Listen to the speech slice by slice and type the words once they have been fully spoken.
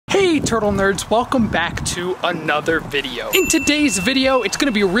Hey turtle nerds, welcome back to another video. In today's video, it's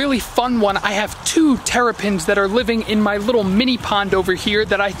gonna be a really fun one. I have two terrapins that are living in my little mini pond over here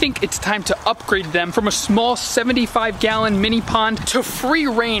that I think it's time to upgrade them from a small 75-gallon mini pond to free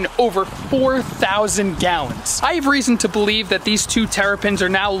reign over 4,000 gallons. I have reason to believe that these two terrapins are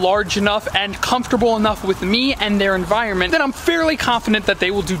now large enough and comfortable enough with me and their environment that I'm fairly confident that they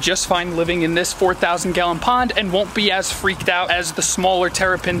will do just fine living in this 4,000-gallon pond and won't be as freaked out as the smaller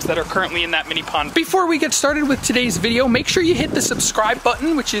terrapins that are currently in that mini pond. Before we get started with today's video, make sure you hit the subscribe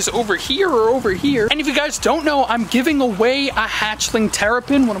button, which is over here or over here. And if you guys don't know, I'm giving away a hatchling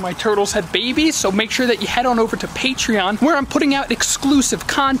terrapin. One of my turtles had babies, so make sure that you head on over to Patreon, where I'm putting out exclusive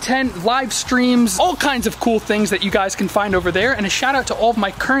content, live streams, all kinds of cool things that you guys can find over there. And a shout out to all of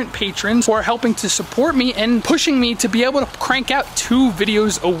my current patrons who are helping to support me and pushing me to be able to crank out 2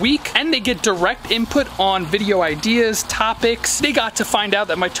 videos a week. And they get direct input on video ideas, topics. They got to find out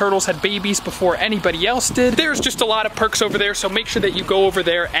that my turtles had babies before anybody else did. There's just a lot of perks over there, so make sure that you go over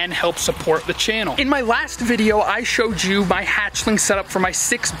there and help support the channel. In my last video, I showed you my hatchling setup for my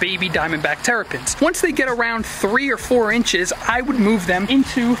 6 baby diamondback terrapins. Once they get around 3 or 4 inches, I would move them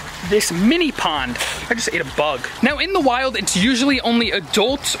into this mini pond. I just ate a bug. Now in the wild, it's usually only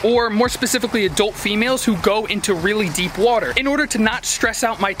adults, or more specifically adult females, who go into really deep water. In order to not stress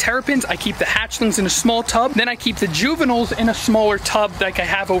out my terrapins, I keep the hatchlings in a small tub, then I keep the juveniles in a smaller tub like I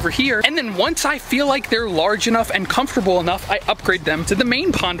have over here, and then once I feel like they're large enough and comfortable enough, I upgrade them to the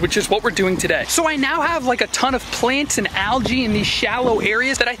main pond, which is what we're doing today. So I now have like a ton of plants and algae in these shallow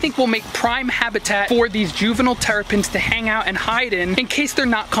areas that I think will make prime habitat for these juvenile terrapins to hang out and hide in case they're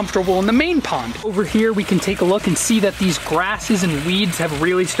not comfortable in the main pond. Over here we can take a look and see that these grasses and weeds have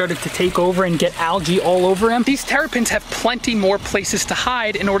really started to take over and get algae all over them. These terrapins have plenty more places to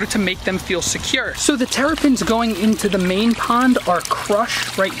hide in order to make them feel secure. So the terrapins going into the main pond are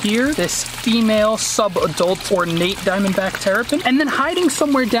Crush right here, this female sub-adult ornate diamondback terrapin. And then hiding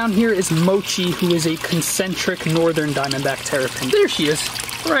somewhere down here is Mochi, who is a concentric northern diamondback terrapin. There she is,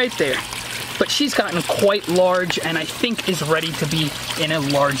 right there. But she's gotten quite large and I think is ready to be in a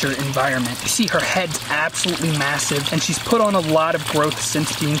larger environment. You see her head's absolutely massive and she's put on a lot of growth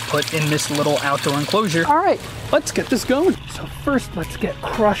since being put in this little outdoor enclosure. All right, let's get this going. So first let's get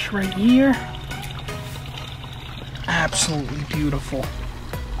Crush right here. Absolutely beautiful.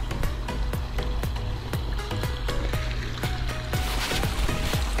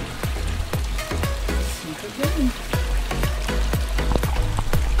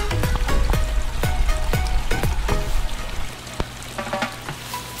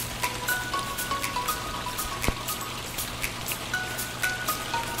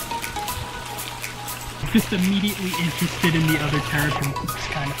 Just immediately interested in the other terrapins. It's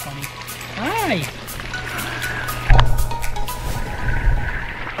kind of funny. Hi!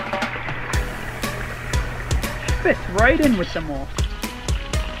 Fits right in with them all.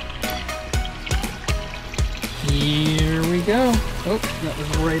 Here we go. Oh, that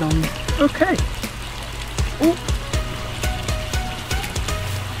was right on. Okay. Oh.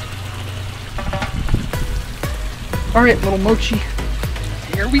 All right, little Mochi.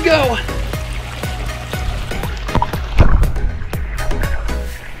 Here we go.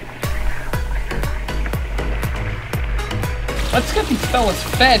 Let's get these fellas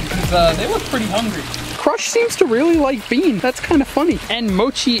fed because they look pretty hungry. Crush seems to really like Bean. That's kind of funny. And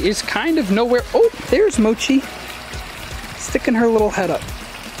Mochi is kind of nowhere. Oh, there's Mochi. Sticking her little head up.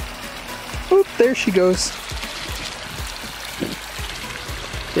 Oh, there she goes.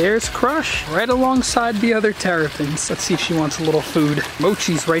 There's Crush, right alongside the other terrapins. Let's see if she wants a little food.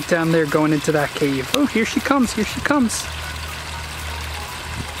 Mochi's right down there going into that cave. Oh, here she comes, here she comes.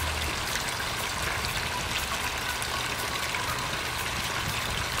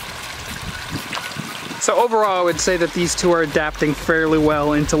 So overall, I would say that these two are adapting fairly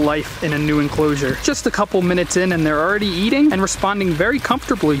well into life in a new enclosure. Just a couple minutes in and they're already eating and responding very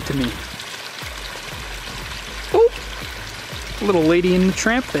comfortably to me. Oh, little lady in the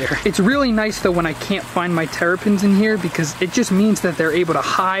tramp there. It's really nice though when I can't find my terrapins in here because it just means that they're able to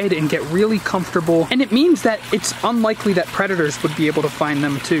hide and get really comfortable. And it means that it's unlikely that predators would be able to find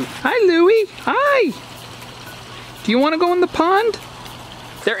them too. Hi, Louie. Hi. Do you want to go in the pond?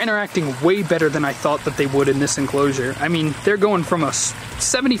 They're interacting way better than I thought that they would in this enclosure. I mean, they're going from a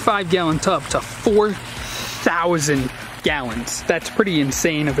 75-gallon tub to 4,000 gallons. That's pretty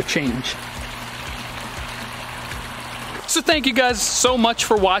insane of a change. So thank you guys so much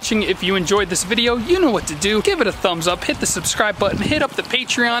for watching. If you enjoyed this video, you know what to do. Give it a thumbs up, hit the subscribe button, hit up the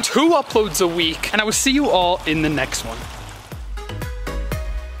Patreon. 2 uploads a week, and I will see you all in the next one.